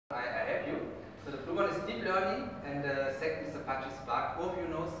I have you. So the blue one is DeepLearning and the second is Apache Spark. Who of you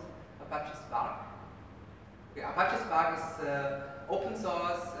knows Apache Spark? Okay, Apache Spark is open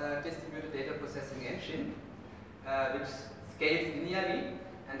source distributed data processing engine which scales linearly,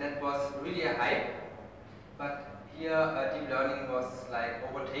 and that was really a hype. But here deep learning was like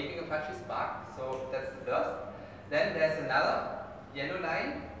overtaking Apache Spark, so that's the first. Then there's another yellow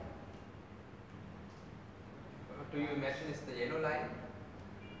line. What do you imagine is the yellow line?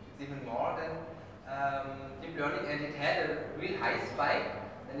 It's even more than deep learning, and it had a real high spike,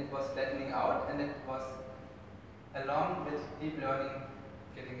 and it was flattening out, and it was along with deep learning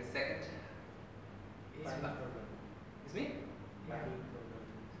getting a second. Is me? Yeah.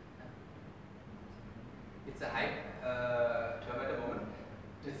 It's a hype term at the moment.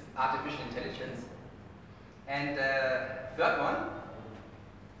 It's artificial intelligence. And third one,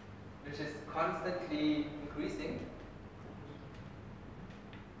 which is constantly increasing.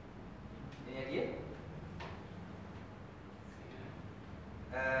 Any idea?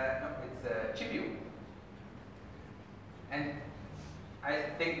 No, it's GPU. And I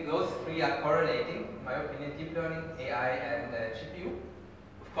think those three are correlating, in my opinion, deep learning, AI, and GPU.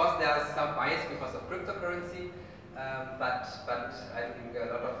 Of course, there is some bias because of cryptocurrency, but I think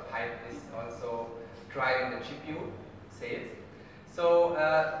a lot of hype is also driving the GPU sales. So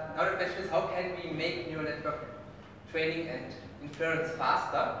now the question is, how can we make neural network training and inference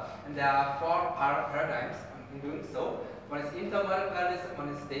faster? And there are four paradigms in doing so. One is intermodal parallelism, one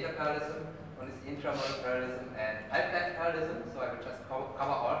is data parallelism, one is intramodal parallelism, and pipeline parallelism. So I will just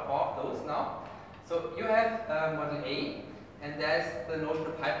cover all four of those now. So you have model A, and there's the notion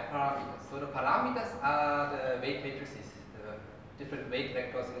of hyperparameters. So the parameters are the weight matrices, the different weight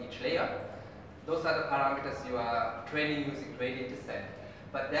vectors in each layer. Those are the parameters you are training using gradient descent.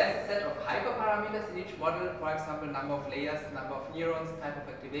 But there's a set of hyperparameters in each model, for example, number of layers, number of neurons, type of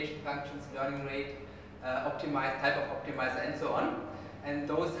activation functions, learning rate, type of optimizer, and so on. And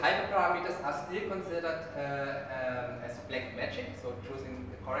those hyperparameters are still considered as black magic, so choosing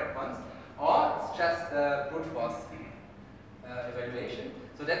the correct ones, or it's just brute force evaluation.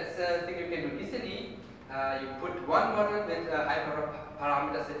 So that's a thing you can do easily. You put one model with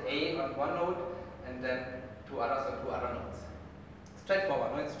hyperparameters at A on one node, and then two others on two other nodes.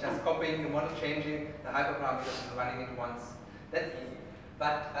 Straightforward, no? It's just copying the model, changing the hyperparameters and running it once. That's easy.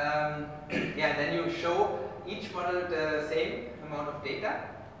 But yeah, then you show each model the same amount of data,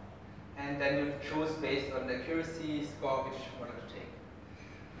 and then you choose based on the accuracy score which model to take.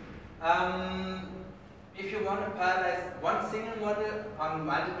 If you want to parallelize one single model on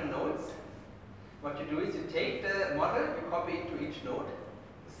multiple nodes, what you do is you take the model, you copy it to each node,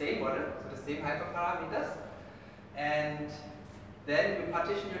 the same model, so the same hyperparameters, and then you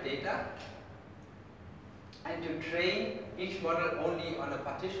partition your data, and you train each model only on a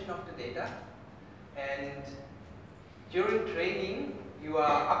partition of the data. And during training, you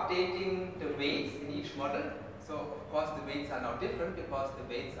are updating the weights in each model. So of course the weights are now different because the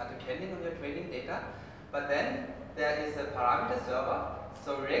weights are depending on your training data. But then there is a parameter server.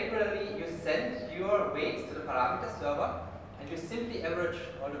 So regularly you send your weights to the parameter server, and you simply average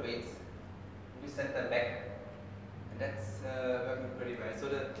all the weights. And you send them back. And that's working pretty well. So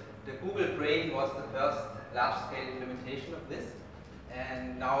the Google Brain was the first large-scale implementation of this,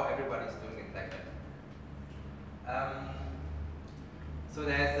 and now everybody's doing it like that. So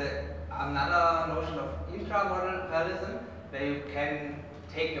there's another notion of intramodal parallelism, where you can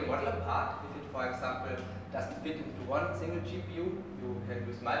take the model apart. If it, for example, doesn't fit into one single GPU, you can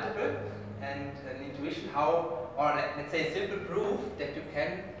use multiple. And an intuition how, or let's say a simple proof that you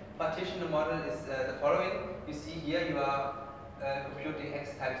can partition the model is the following. You see here you are computing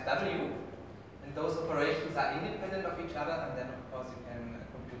x times w, and those operations are independent of each other, and then of course you can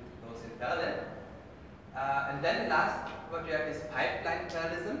compute those in parallel. And then last, what you have is pipeline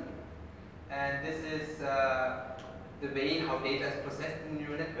parallelism, and this is the way how data is processed in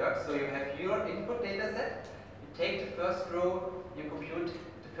neural networks. So you have your input data set, you take the first row, you compute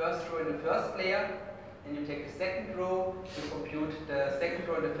the first row in the first layer, and you take the second row, you compute the second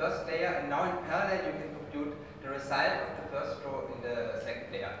row in the first layer, and now in parallel you can compute the result of the first row in the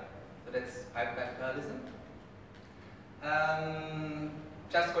second layer. So that's pipeline parallelism.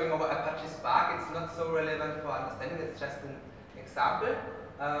 Just going over Apache Spark, it's not so relevant for understanding, it's just an example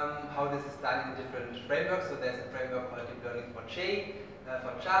how this is done in different frameworks. So there's a framework called DeepLearning for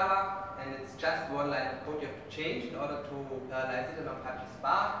Java, and it's just one line of code you have to change in order to parallelize it on Apache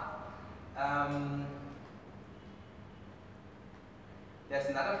Spark. There's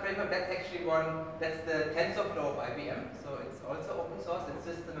another framework, that's actually that's the TensorFlow of IBM, so it's also open source, it's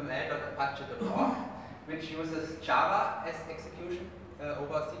systemml.apache.org, which uses Java as execution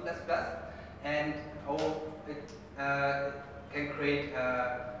over C++, and it can create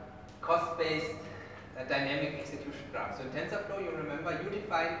a cost-based dynamic execution graph. So in TensorFlow, you remember, you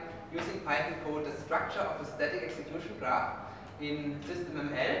define using Python code the structure of a static execution graph. In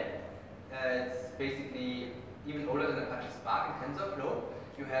SystemML, it's basically even older than Apache Spark. In TensorFlow,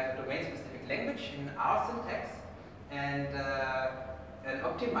 you have a domain-specific language in R syntax and an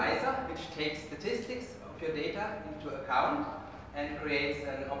optimizer which takes statistics of your data into account and creates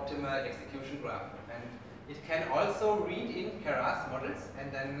an optimal execution graph. And it can also read in Keras models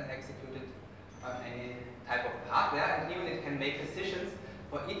and then execute it on any type of hardware, and even it can make decisions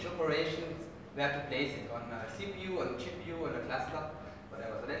for each operation where to place it on a CPU, on a GPU, on a cluster,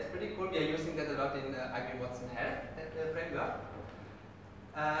 whatever. So that's pretty cool. We are using that a lot in IBM Watson Health, that framework.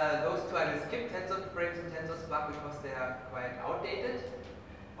 Those two I will skip, TensorFrames and TensorSpark, because they are quite outdated.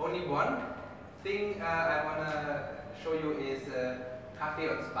 Only one thing I want to show you is Caffe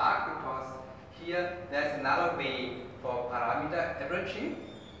on Spark, because here there's another way for parameter averaging,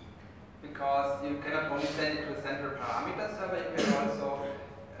 because you cannot only send it to a central parameter server, you can also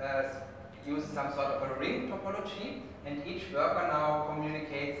use some sort of a ring topology, and each worker now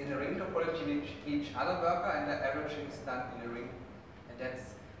communicates in a ring topology with each other worker, and the averaging is done in a ring. And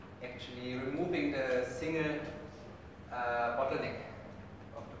that's actually removing the single bottleneck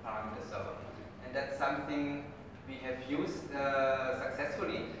of the parameter server. And that's something we have used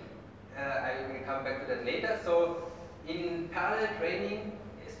successfully. I will come back to that later. So in parallel training,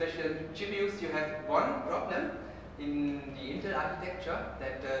 especially on GPUs, you have one problem in the Intel architecture,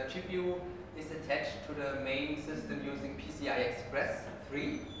 that the GPU is attached to the main system using PCI Express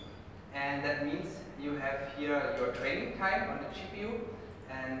 3, and that means you have here your training time on the GPU,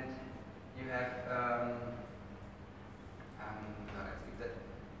 and you have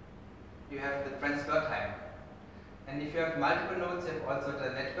you have the transfer time. And if you have multiple nodes, you have also the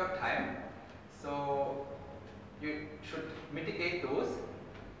network time. So you should mitigate those,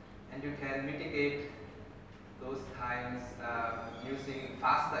 and you can mitigate those times using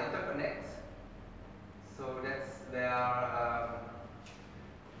faster interconnects. So that's where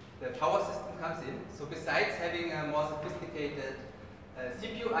the power system comes in. So besides having a more sophisticated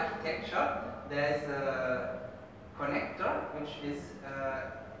CPU architecture, there's a connector which is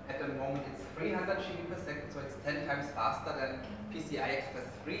at the moment it's 300 GB per second, so it's 10 times faster than PCI Express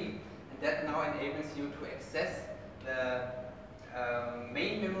 3, and that now enables you to access the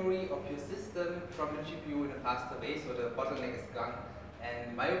main memory of your system from the GPU in a faster way, so the bottleneck is gone. And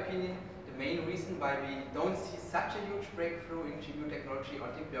in my opinion, the main reason why we don't see such a huge breakthrough in GPU technology or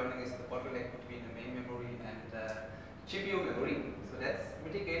deep learning is the bottleneck between the main memory and the GPU memory. So that's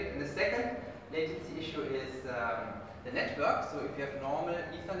mitigated. And the second latency issue is the network. So if you have normal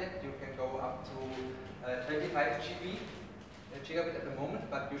Ethernet, you can go up to 25 gigabit at the moment,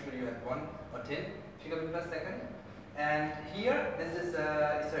 but usually you have 1 or 10 gigabit per second. And here, this is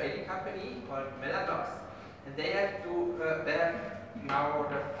an Israeli company called Mellanox, and they have now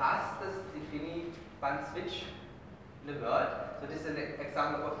the fastest InfiniBand switch in the world. So this is an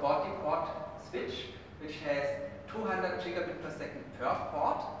example of a 40-port switch, which has 200 gigabit per second per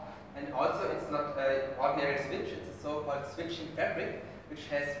port. And also, it's not an ordinary switch, it's a so-called switching fabric, which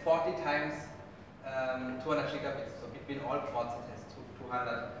has 40 times 200 gigabits. So between all ports, it has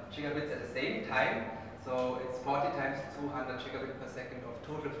 200 gigabits at the same time. So it's 40 times 200 gigabit per second of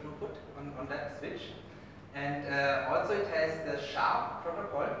total throughput on that switch. And also it has the SHARP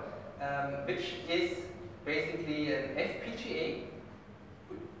protocol, which is basically an FPGA.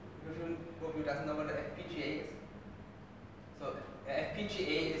 Who doesn't know what an FPGA is? So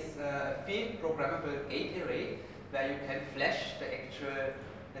FPGA is a field programmable gate array where you can flash the actual,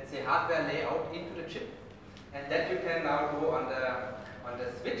 let's say, hardware layout into the chip, and that you can now do on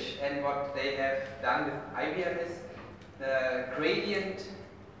the switch. And what they have done with IBM is the gradient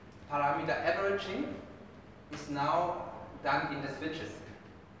parameter averaging is now done in the switches,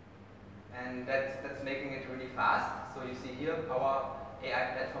 and that's making it really fast. So you see here, our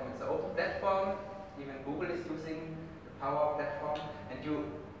AI platform is an open platform. Even Google is using the Power platform, and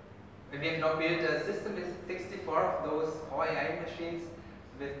we have now built a system with 64 of those core AI machines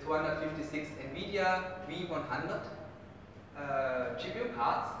with 256 NVIDIA V100 GPU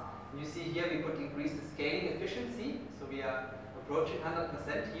cards. You see here we could increase the scaling efficiency, so we are approaching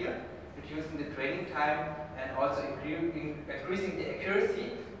 100% here, reducing the training time and also increasing the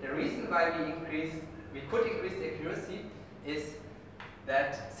accuracy. The reason why we could increase the accuracy is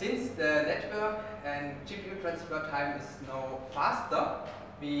that since the network and GPU transfer time is now faster,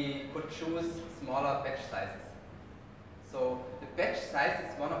 we could choose smaller batch sizes. So the batch size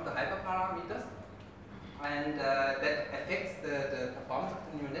is one of the hyperparameters and that affects the performance of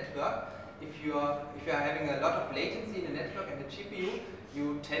the neural network. If you are having a lot of latency in the network and the GPU,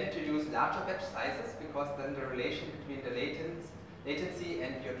 you tend to use larger batch sizes because then the relation between the latency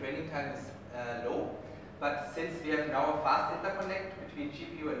and your training time is low. But since we have now a fast interconnect between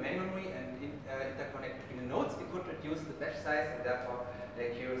GPU and memory and interconnect between the nodes, we could reduce the batch size and therefore the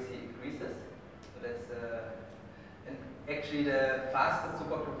accuracy increases. So that's and actually the fastest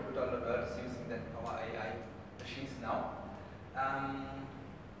supercomputer on the world is using that our AI machines now.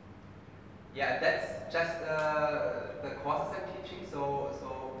 Yeah, that's just the courses I'm teaching. So it's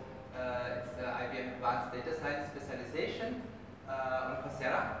the IBM Advanced Data Science Specialization on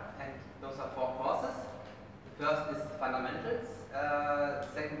Coursera, and those are 4 courses. The first is fundamentals.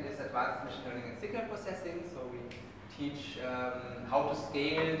 Second is advanced machine learning and signal processing. So we teach how to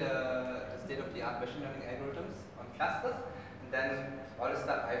scale the state-of-the-art machine learning algorithms on clusters. And then all the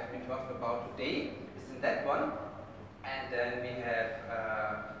stuff I've been talking about today is in that one. And then we have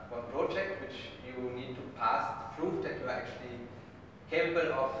one project which you need to pass to prove that you are actually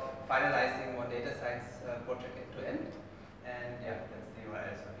capable of finalizing one data science project end to end. And yeah, that's the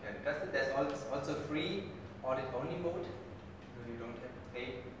URL. So if you're interested, there's also free audit-only mode. So you don't have to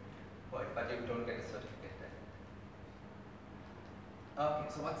pay for it, but you don't get a certificate then. Okay,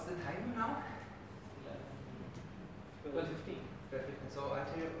 so what's the time now? 12:15. 12:15. So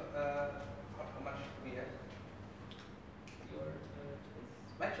until how much do we have? Your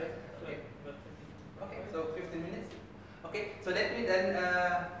My choice. Okay. 12:15. Okay, so 15 minutes. Okay, so let me then.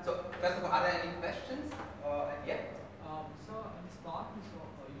 So first of all, are there any questions? Yeah. So in the start, you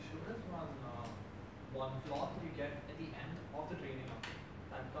showed us one plot that you get at the end of the training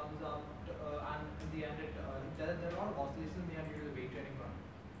that comes out, and in the end, there are a lot of oscillations in the end due to the weight training run.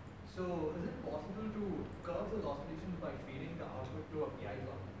 So is it possible to curve those oscillations by feeding the output to a PI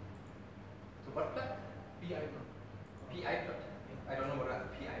plot? So what plot? PI plot. PI plot. I don't know what a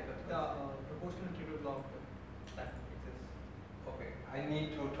PI plot is. The proportional integral plot that exists. Okay, I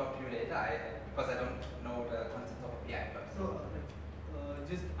need to talk to you later. Because I don't know the concept of a PI plot. So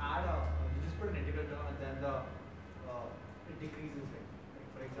just add you just put an integral term and then it decreases. Like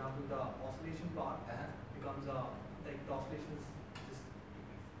for example, the oscillation part becomes like the oscillations just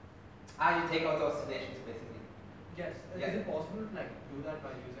decrease. You take out the oscillations basically. Yes. Yeah. Is it possible to like do that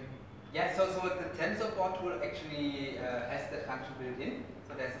by using? Yeah. So the TensorBoard tool actually has that function built in.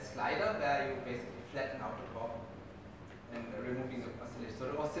 So there's a slider where you basically flatten out the curve and removing the oscillations. So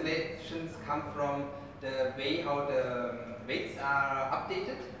the oscillations come from the way how the weights are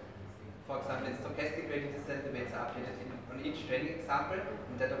updated. For example, in stochastic gradient descent, the weights are updated on each training example,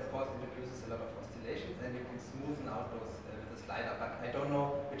 and that of course introduces a lot of oscillations, and you can smoothen out those with the slider. But I don't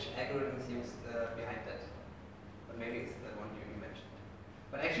know which algorithm is used behind that. But maybe it's the one you mentioned.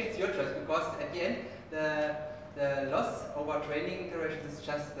 But actually, it's your choice because at the end, the loss over training iterations is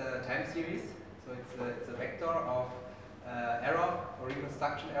just the time series. So it's a vector of error or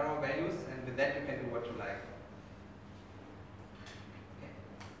reconstruction error values, and with that you can do what you like. Okay.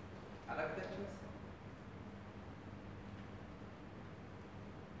 Other questions?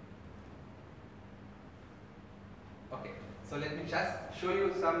 Okay, so let me just show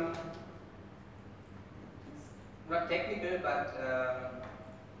you some, it's not technical, but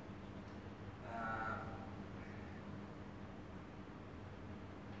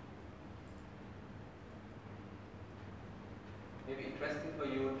maybe interesting for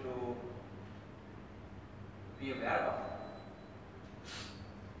you to be aware of.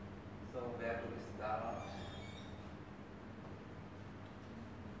 So where do we start?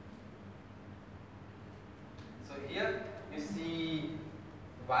 So here you see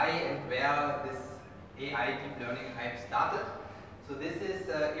why and where this AI deep learning hype started. So this is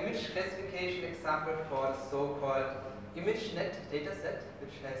an image classification example for the so-called ImageNet dataset,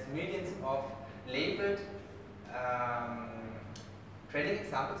 which has millions of labeled training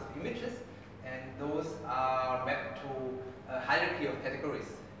examples of images, and those are mapped to a hierarchy of categories.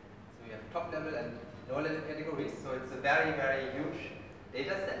 So we have top level and low level categories, so it's a very, very huge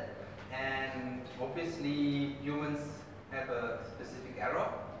data set, and obviously humans have a specific error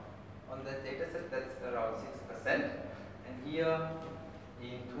on that data set, that's around 6%, and here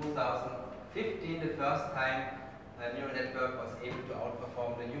in 2015 the first time a neural network was able to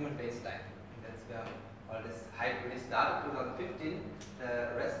outperform the human baseline, and that's where all this hype really started. 2015, the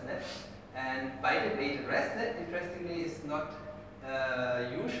ResNet, and by the way, the ResNet, interestingly, is not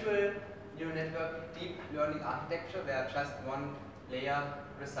usual neural network deep learning architecture where just one layer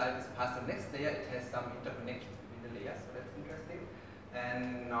result is passed to the next layer. It has some interconnections between the layers, so that's interesting.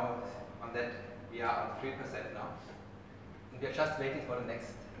 And now on that we are on 3% now, and we are just waiting for the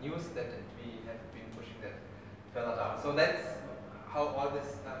next news that we have been pushing that further down. So that's how all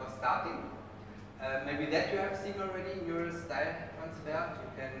this was starting. Maybe that you have seen already, neural style transfer.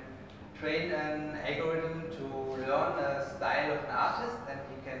 You can train an algorithm to learn a style of an artist, and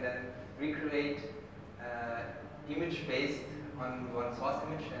he can then recreate image based on one source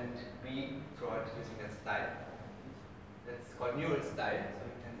image and redraw it using that style. That's called neural style, so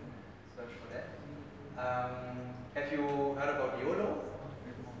you can search for that. Have you heard about YOLO?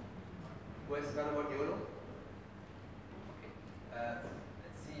 Who has heard about YOLO? Okay.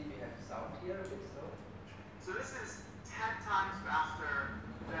 Let's see if we have sound here a bit. So this is 10 times faster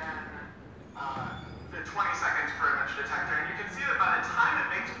than the 20 seconds per image detector, and you can see that by the time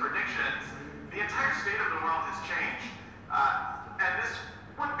it makes predictions, the entire state of the world has changed. And this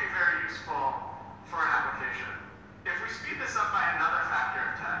wouldn't be very useful for an application. If we speed this up by another factor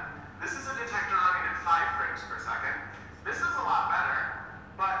of 10, this is a detector running at 5 frames per second. This is a lot better,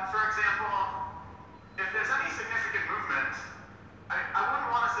 but for example, if there's any significant movement, I wouldn't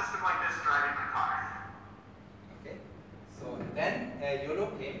want a system like this driving my car. Okay, so then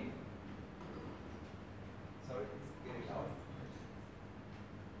YOLO came. Sorry, it's getting loud.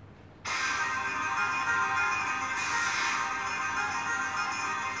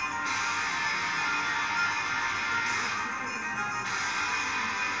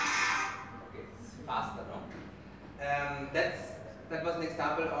 Faster, no? That was an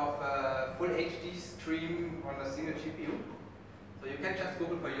example of a full HD stream on a single GPU. So you can just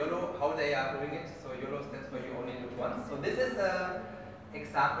Google for YOLO how they are doing it. So YOLO stands for you only live once. So this is an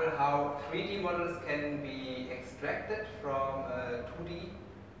example how 3D models can be extracted from 2D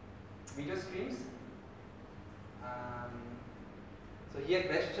video streams. So here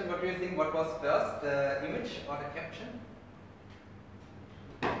question, what do you think, what was first, the image or the caption?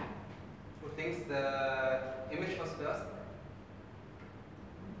 Who thinks the image was first?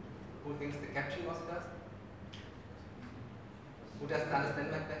 Who thinks the caption was first? Who doesn't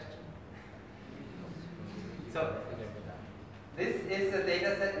understand my question? So, this is a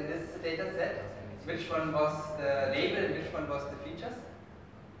data set and this is a data set. Which one was the label and which one was the features?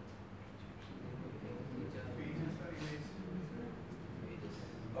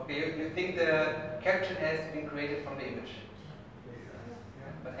 Okay, you think the caption has been created from the image.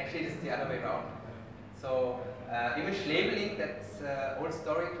 But actually it is the other way around. So image labeling, that's old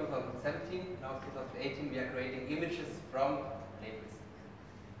story, 2017, now 2018 we are creating images from labels.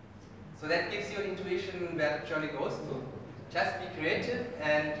 So that gives you an intuition where the journey goes to. Just be creative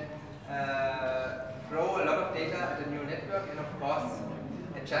and throw a lot of data at a neural network, and of course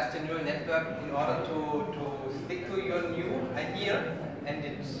adjust your neural network in order to stick to your new idea, and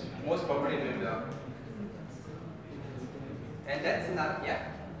it most probably will work. And that's another, yeah?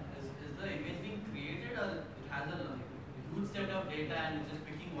 Is the image being created, or it has a huge set of data and you're just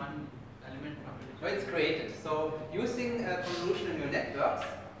picking one element from it? No, it's created. So using convolutional neural networks,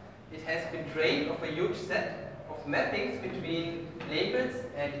 it has been trained of a huge set of mappings between labels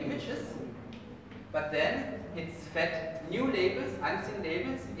and images, but then it's fed new labels, unseen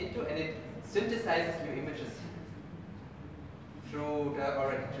labels into, and it synthesizes new images through the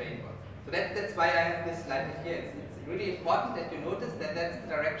already trained one. So that's why I have this slide here. It's really important that you notice that that's the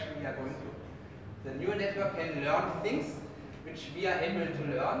direction we are going to. The neural network can learn things which we are able to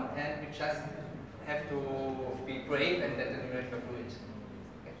learn, and we just have to be brave and let the neural network do it.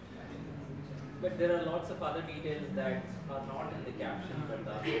 Okay. But there are lots of other details that are not in the caption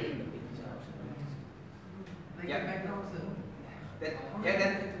but are in the picture. Like yeah. the background,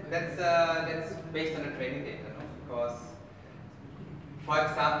 That's based on the training data, no? Because, for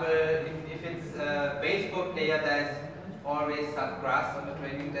example, if it's a baseball player, there's always some grass on the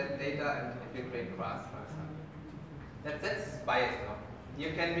training data, and it will create grass, for example. That's biased now.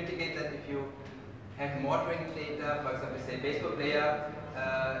 You can mitigate that if you have more training data. For example, say baseball player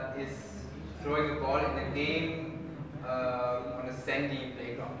is throwing a ball in a game on a sandy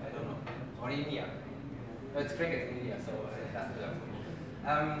playground, I don't know, or in India. It's cricket in India, so it doesn't work.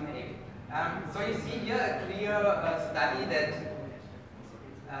 Anyway. So you see here a clear study that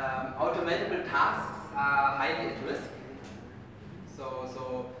automatable tasks are highly at risk.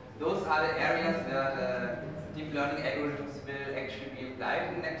 So those are the areas where the deep learning algorithms will actually be applied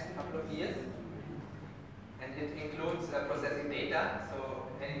in the next couple of years. And it includes processing data. So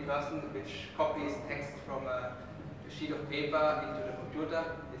any person which copies text from a sheet of paper into the computer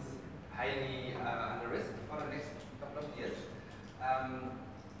is highly under risk for the next couple of years.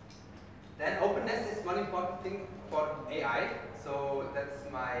 Then openness is one important thing for AI. So that's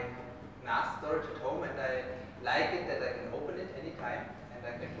my NAS storage at home, and I like it that I can open it anytime, and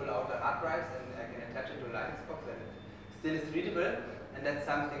I can pull out the hard drives and I can attach it to a Linux box, and it still is readable. and that's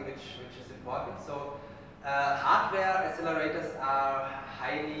something which is important. So hardware accelerators are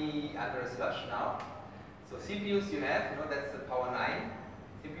highly under research now. So CPUs you have, that's the Power 9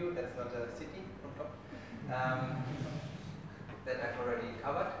 CPU, that's not a city on top. That I've already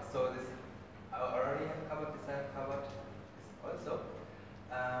covered. So this I already have covered, this I've covered also.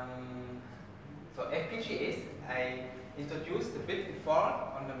 So FPGAs, I introduced a bit before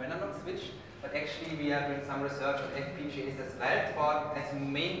on the analog switch, but actually we are doing some research on FPGAs as well as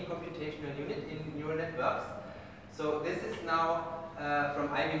main computational unit in neural networks. So this is now from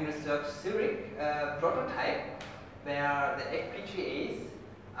IBM Research Zurich prototype, where the FPGAs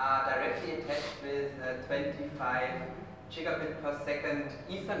are directly attached with 25 gigabit per second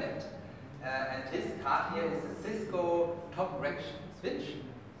Ethernet. And this card here is a Cisco top rack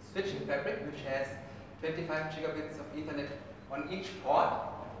switching fabric, which has 25 gigabits of Ethernet on each port.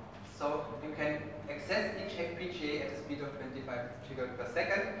 So you can access each FPGA at a speed of 25 gigabits per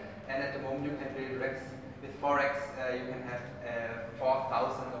second. And at the moment you can build racks with 4 racks, you can have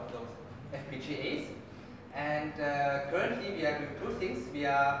 4,000 of those FPGAs. And currently we are doing two things. We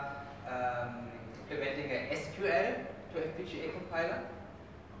are implementing a SQL to FPGA compiler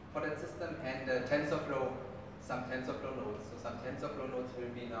for that system, and some TensorFlow nodes. So some TensorFlow nodes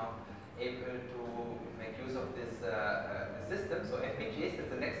will be now able to make use of this system. So FPGAs, that's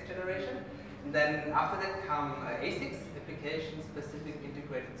the next generation. And then after that come ASICs, application-specific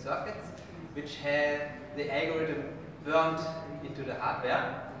integrated circuits, which have the algorithm burned into the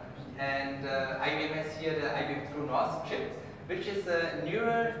hardware. And IBM has here the IBM True North chip, which is a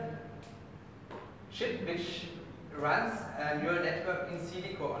neural chip which runs a neural network in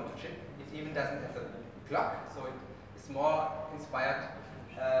silico on the chip. It even doesn't have a clock, so it is more inspired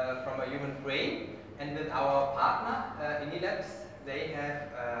from a human brain. And with our partner, Inilabs, they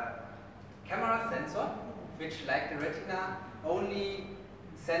have a camera sensor, which, like the retina, only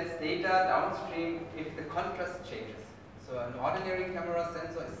sends data downstream if the contrast changes. So an ordinary camera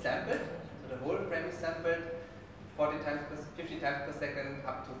sensor is sampled, so the whole frame is sampled 50 times per second,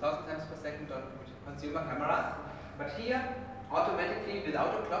 up to 1,000 times per second on consumer cameras. But here, automatically,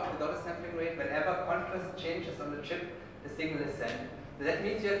 without a clock, without a sampling rate, whenever contrast changes on the chip, the signal is sent. So that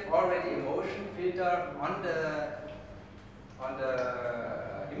means you have already a motion filter on the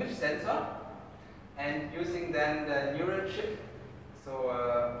image sensor, and using then the neural chip.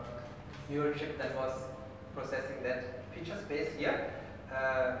 So neural chip that was processing that feature space here.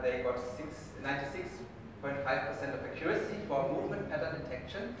 They got 96.5% of accuracy for movement pattern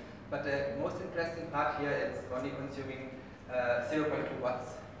detection. But the most interesting part here is only consuming 0.2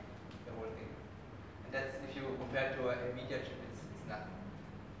 watts, the whole thing. And that's, if you compare to an NVIDIA chip, it's nothing.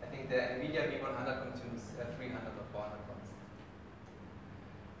 I think the NVIDIA V100 consumes 300 or 400 watts.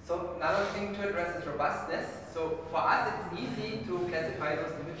 So another thing to address is robustness. So for us it's easy to classify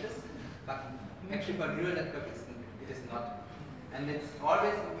those images, but actually for neural network it is not. And it's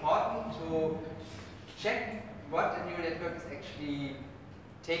always important to check what a neural network is actually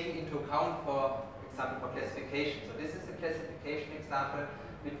taking into account, for example, for classification. So this is a classification example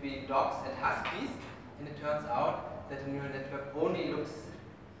between dogs and huskies, and it turns out that the neural network only looks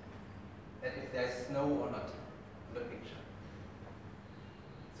at if there is snow or not on the picture.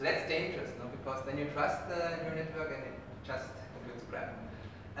 So that's dangerous, no? Because then you trust the neural network and it just computes crap.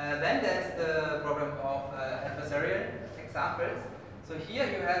 Then there's the problem of adversarial examples. So here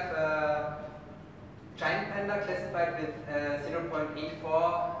you have giant panda classified with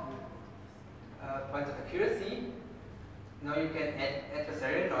 0.84 points of accuracy. Now you can add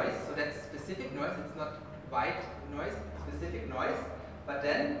adversarial noise, so that's specific noise, it's not white noise, specific noise. But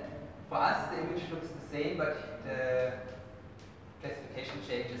then for us the image looks the same, but the classification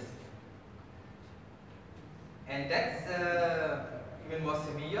changes. And that's even more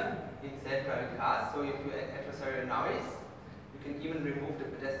severe in self-driving cars. So if you add adversarial noise, you can even remove the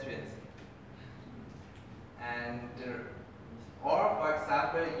pedestrians. And or, for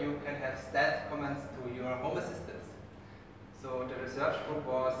example, you can have stealth commands to your home assistants. So the research group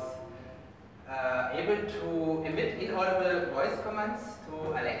was able to emit inaudible voice commands to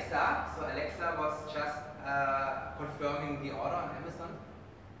Alexa. So Alexa was just confirming the order on Amazon,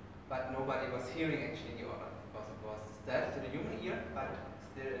 but nobody was hearing actually the order because it was stealth to the human ear, but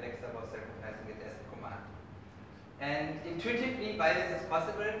still Alexa was recognizing it as a command. And intuitively, why this is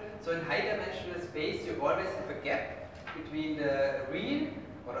possible, so in high-dimensional space you always have a gap between the real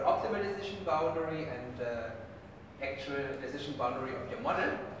or the optimal decision boundary and the actual decision boundary of your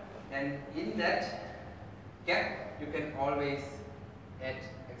model. And in that gap you can always add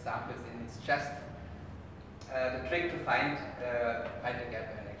examples, and it's just the trick to find the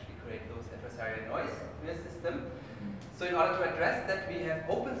gap and actually create those adversarial noise in your system. So in order to address that, we have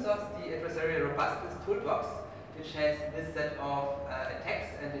open sourced the adversarial robustness toolbox, which has this set of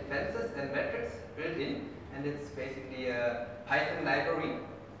attacks and defenses and metrics built in, and it's basically a Python library,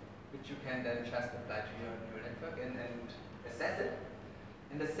 which you can then just apply to your neural network and assess it.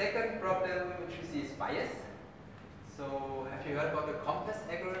 And the second problem which we see is bias. So have you heard about the compass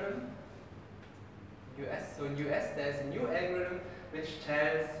algorithm? US. So in US there's a new algorithm which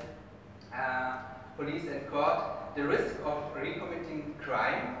tells police and court the risk of recommitting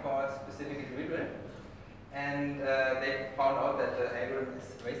crime for a specific individual, and they found out that the algorithm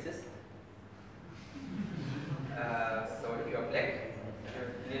is racist. So if you're black, you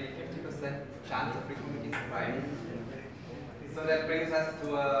have nearly 50% chance of recommitting crime. So that brings us to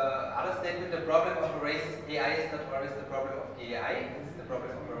another statement: the problem of a racist AI is not always the problem of the AI; it's the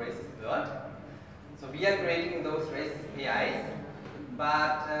problem of a racist world. So we are creating those racist AIs.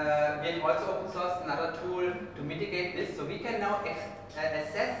 But we have also open sourced another tool to mitigate this. So we can now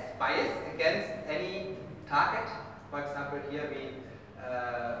assess bias against any target. For example, here we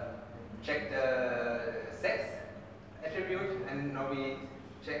check the sex attribute, and now we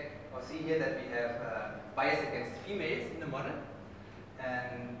check or see here that we have bias against females in the model.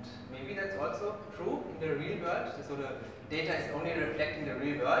 And maybe that's also true in the real world. So the data is only reflecting the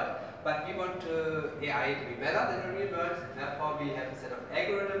real world. But we want AI to be better than the real world, therefore we have a set of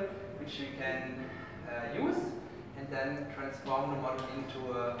algorithms which we can use and then transform the model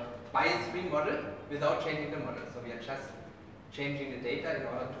into a bias-free model without changing the model. So we are just changing the data in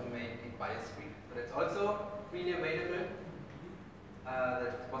order to make it bias-free. So that's also freely available.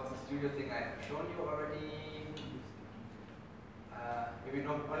 That Watson Studio thing I have shown you already. Maybe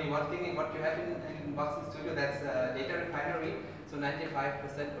not only one thing in what you have in Watson Studio, that's data refinery. So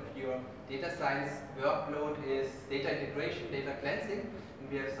 95% of your data science workload is data integration, data cleansing, and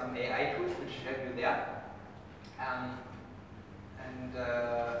we have some AI tools which help you there.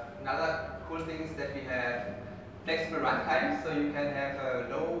 Another cool thing is that we have flexible runtimes, so you can have a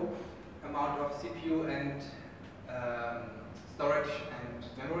low amount of CPU and storage and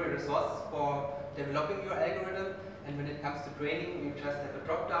memory resources for developing your algorithm. And when it comes to training, you just have a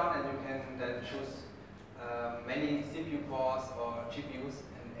drop down and you can then choose many CPU cores or GPUs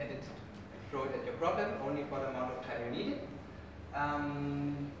and add it, throw it at your problem only for the amount of time you need it.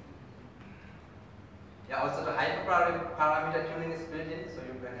 Also the hyperparameter tuning is built in, so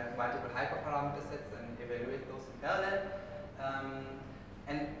you can have multiple hyperparameter sets and evaluate those in parallel.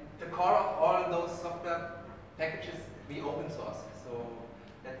 And the core of all those software packages we open source, so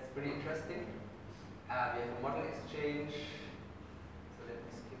that's pretty interesting. We have a model exchange, so let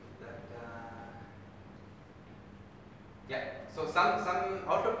me skip that. So some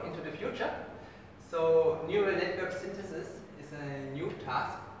outlook into the future. So neural network synthesis is a new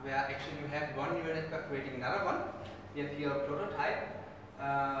task where actually you have one neural network creating another one. We have here a prototype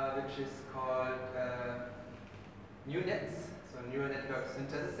which is called NUNets, so neural network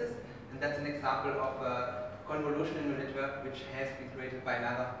synthesis, and that's an example of a convolutional neural network which has been created by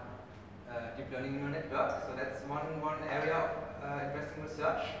another deep learning neural network. So that's one area of interesting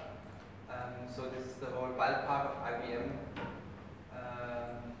research. So this is the whole ballpark of IBM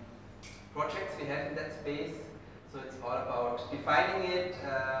projects we have in that space. So it's all about defining it,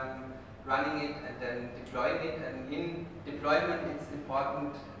 running it, and then deploying it. And in deployment, it's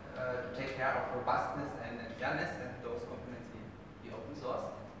important to take care of robustness and fairness, and those components we open source.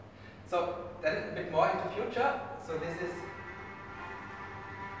 So then a bit more into future. So this is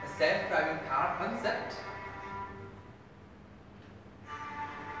a self-driving car concept.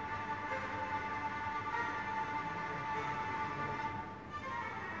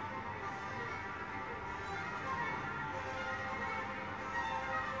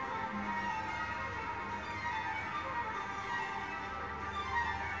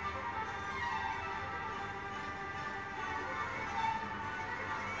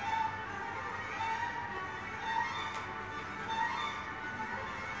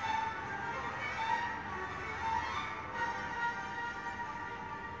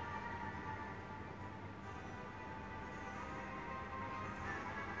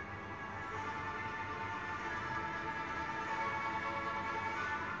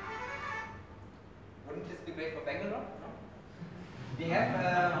 Wouldn't this be great for Bangalore? No? We have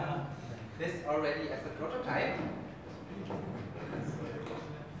this already as a prototype.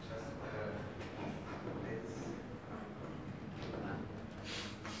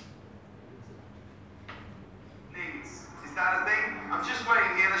 Needs. Is that a thing? I'm just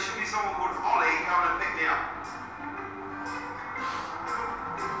waiting here. There should be someone called Ollie coming to pick me up.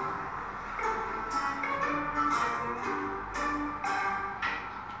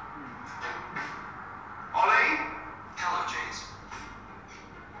 Ollie?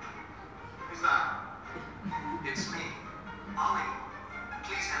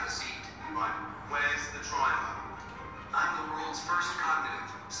 Right, where's the driver? I'm the world's first cognitive,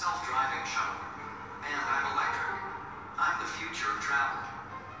 self-driving shuttle. And I'm electric. I'm the future of travel.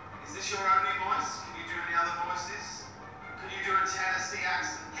 Is this your only voice? Can you do any other voices? Can you do a Tennessee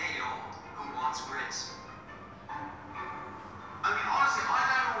accent? Hey yo, who wants grits? I mean, honestly, I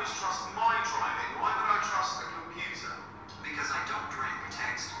don't always trust my driving. Why would I trust a computer? Because I don't drink,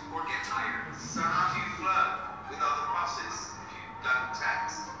 text, or get tired. So how do you flirt with other buses if you don't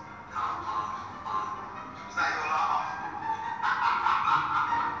text? Was that your laugh?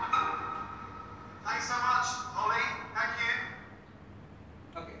 Thanks so much, Ollie. Thank you.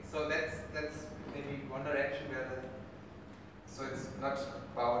 Okay, so that's maybe one direction where so it's not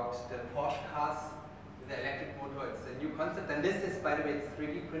about the Porsche cars with the electric motor, it's a new concept, and this is, by the way, it's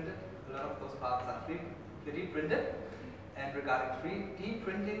 3D printed. A lot of those parts are 3D printed. And regarding 3D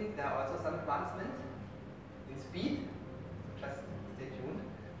printing, there are also some advancements in speed. Just stay tuned.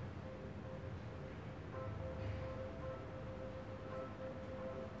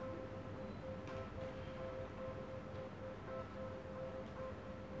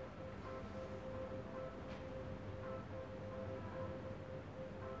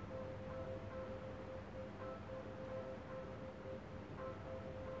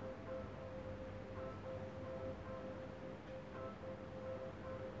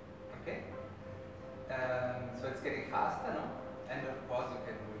 Okay. So it's getting faster, no? And of course you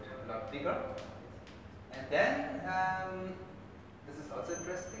can do it a lot bigger. And then, this is also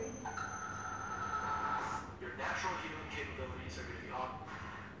interesting. Your natural human capabilities are going to be on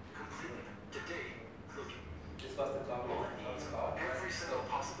completely today looking. This was the talk All it needs about. every single So,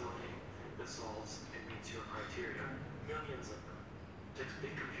 possibility that solves and meets your criteria. Millions of them. It takes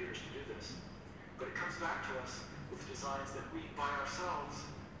big computers to do this. But it comes back to us with designs that we, by ourselves,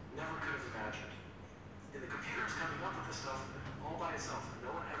 never could have imagined. And the computer's coming up with this stuff all by itself.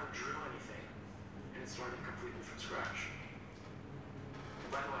 No one ever drew anything, and it's starting completely from scratch.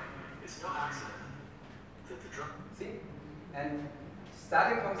 By the way, it's no accident that the drone. see? And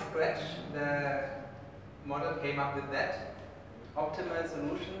starting from scratch, the model came up with that. Optimal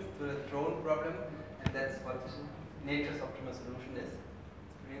solutions to the drone problem, and that's what nature's optimal solution is.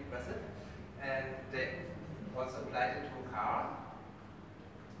 It's pretty impressive. And they also applied it to a car.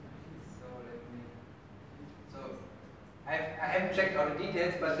 So I haven't checked all the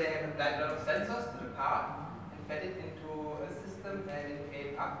details, but they have applied a lot of sensors to the car and fed it into a system, and it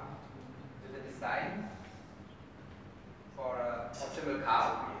came up with a design for an optimal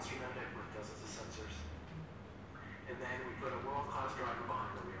car. The instrument network does as the sensors. And then we put a world-class driver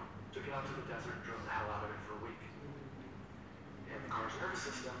behind the wheel, took it out to the desert, and drove the hell out of it for a week. And the car's nervous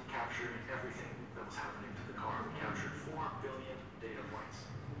system captured everything that was happening to the car. We captured 4 billion data points,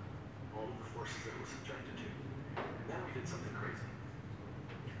 all of the forces that it was subjected to. And then we did something crazy.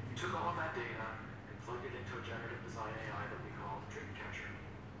 We took all of that data and plugged it into a generative design AI that we call Dreamcatcher.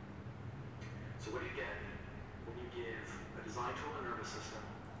 So what do you get when you give a design tool a nervous system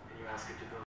and you ask it to build